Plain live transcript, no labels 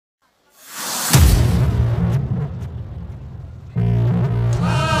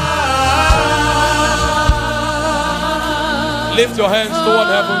Lift your hands toward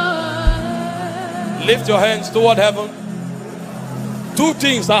heaven. Lift your hands toward heaven. Two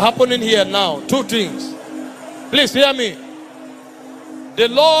things are happening here now. Two things. Please hear me. The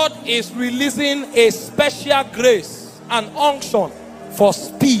Lord is releasing a special grace and unction for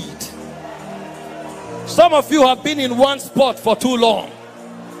speed. Some of you have been in one spot for too long.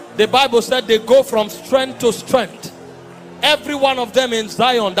 The Bible said they go from strength to strength. Every one of them in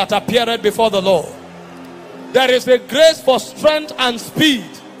Zion that appeared before the Lord. There is a grace for strength and speed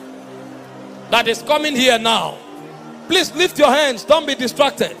that is coming here now. Please lift your hands. Don't be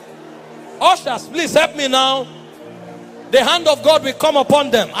distracted. Ushers, please help me now. The hand of God will come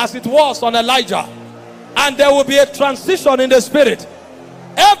upon them as it was on Elijah. And there will be a transition in the spirit.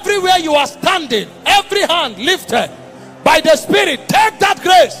 Everywhere you are standing, every hand lifted by the Spirit, take that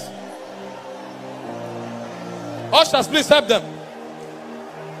grace. Ushers, please help them.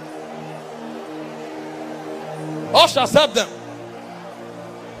 Ushers, help them.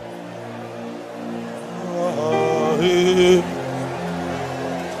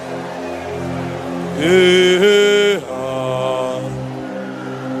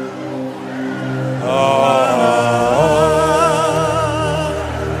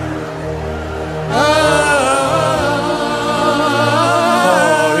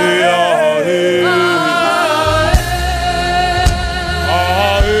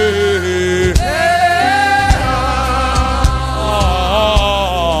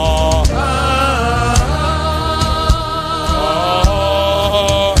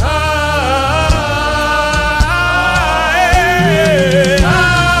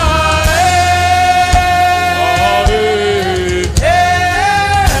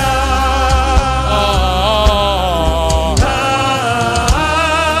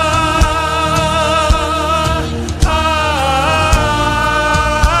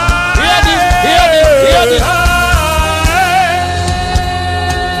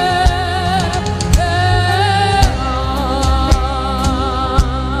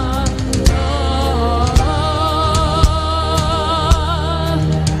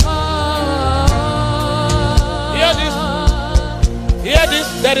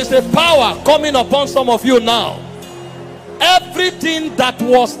 There is a power coming upon some of you now. Everything that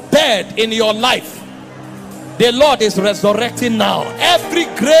was dead in your life, the Lord is resurrecting now. Every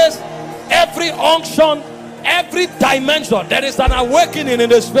grace, every unction, every dimension, there is an awakening in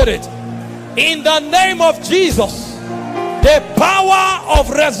the spirit. In the name of Jesus, the power of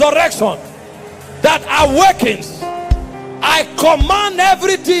resurrection that awakens, I command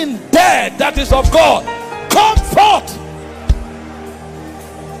everything dead that is of God, come forth.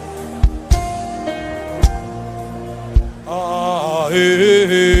 Hey, hey,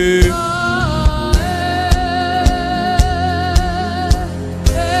 hey.